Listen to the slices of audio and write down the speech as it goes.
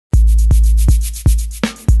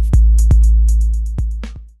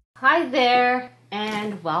Hi there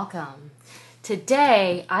and welcome.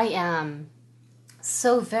 Today I am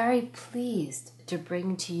so very pleased to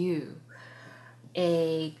bring to you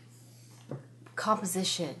a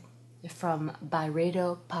composition from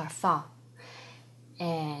Byredo Parfum,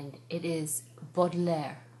 and it is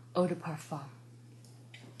Baudelaire, Eau de Parfum.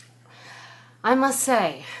 I must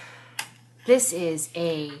say, this is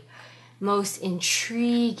a most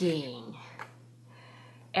intriguing,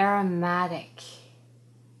 aromatic,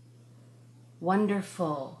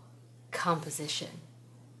 wonderful composition.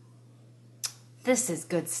 This is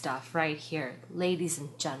good stuff right here, ladies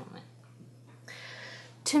and gentlemen.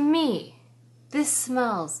 To me, this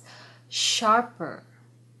smells sharper,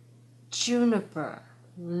 juniper,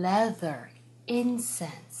 leather,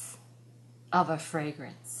 incense of a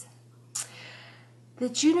fragrance. The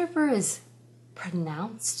juniper is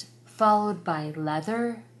pronounced, followed by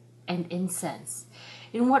leather and incense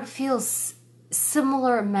in what feels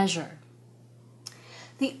similar measure.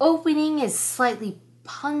 The opening is slightly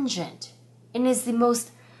pungent and is the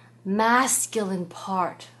most masculine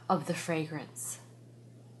part of the fragrance.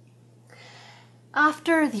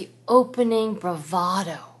 After the opening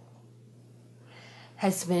bravado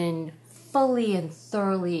has been fully and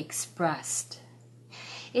thoroughly expressed,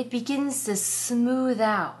 it begins to smooth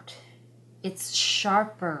out its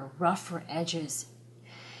sharper, rougher edges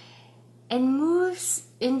and moves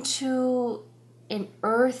into an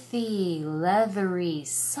earthy, leathery,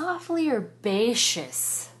 softly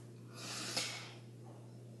herbaceous,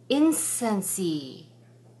 incensey,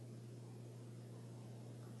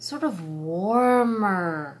 sort of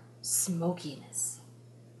warmer smokiness.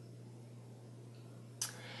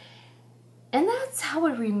 And that's how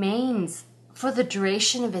it remains for the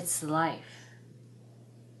duration of its life.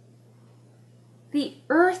 The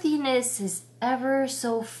earthiness is ever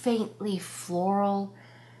so faintly floral,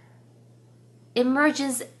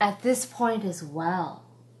 emerges at this point as well.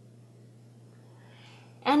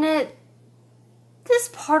 And at this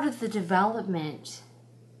part of the development,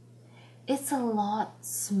 it's a lot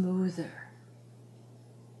smoother.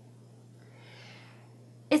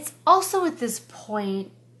 It's also at this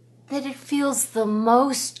point that it feels the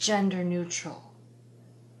most gender neutral.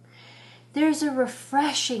 There's a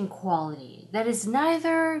refreshing quality that is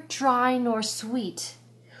neither dry nor sweet,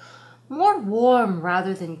 more warm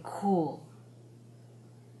rather than cool.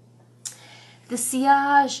 The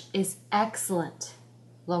sillage is excellent.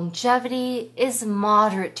 Longevity is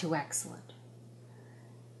moderate to excellent.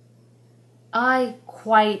 I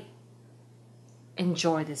quite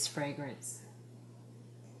enjoy this fragrance.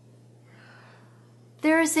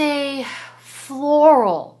 There's a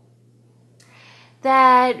floral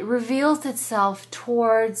that reveals itself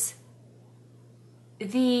towards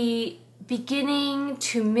the beginning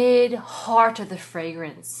to mid heart of the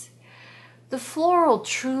fragrance. The floral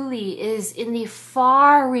truly is in the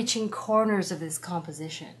far-reaching corners of this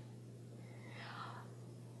composition.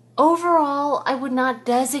 Overall, I would not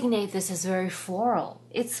designate this as very floral.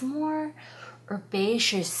 It's more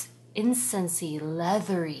herbaceous, incensey,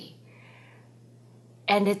 leathery,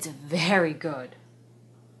 and it's very good.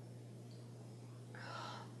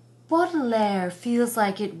 Baudelaire feels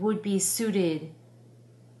like it would be suited,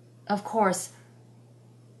 of course,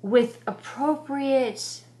 with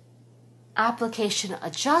appropriate application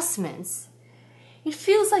adjustments. It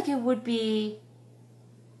feels like it would be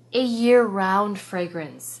a year-round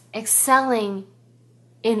fragrance, excelling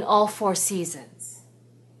in all 4 seasons.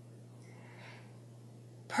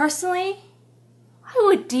 Personally, I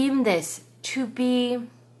would deem this to be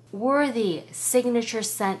worthy signature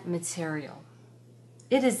scent material.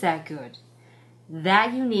 It is that good,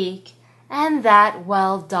 that unique, and that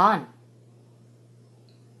well done.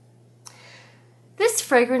 This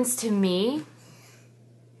fragrance to me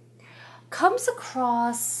comes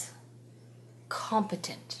across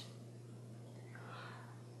competent,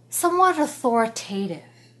 somewhat authoritative.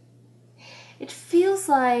 It feels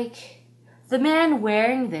like the man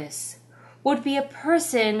wearing this would be a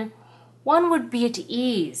person one would be at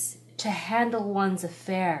ease to handle one's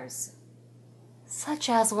affairs, such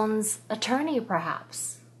as one's attorney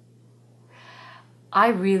perhaps. I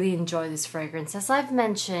really enjoy this fragrance, as I've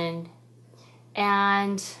mentioned,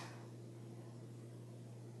 and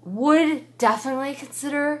would definitely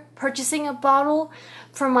consider purchasing a bottle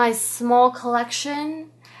for my small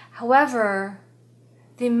collection. However,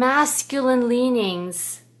 the masculine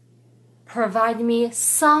leanings provide me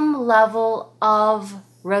some level of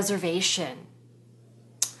reservation.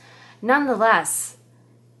 Nonetheless,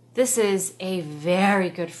 this is a very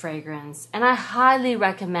good fragrance, and I highly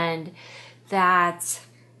recommend that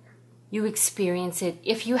you experience it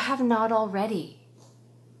if you have not already.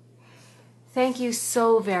 Thank you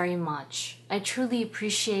so very much. I truly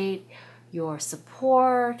appreciate your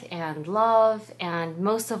support and love, and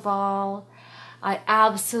most of all, I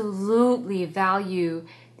absolutely value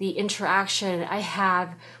the interaction I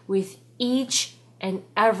have with each and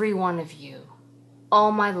every one of you.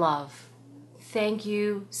 All my love. Thank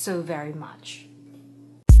you so very much.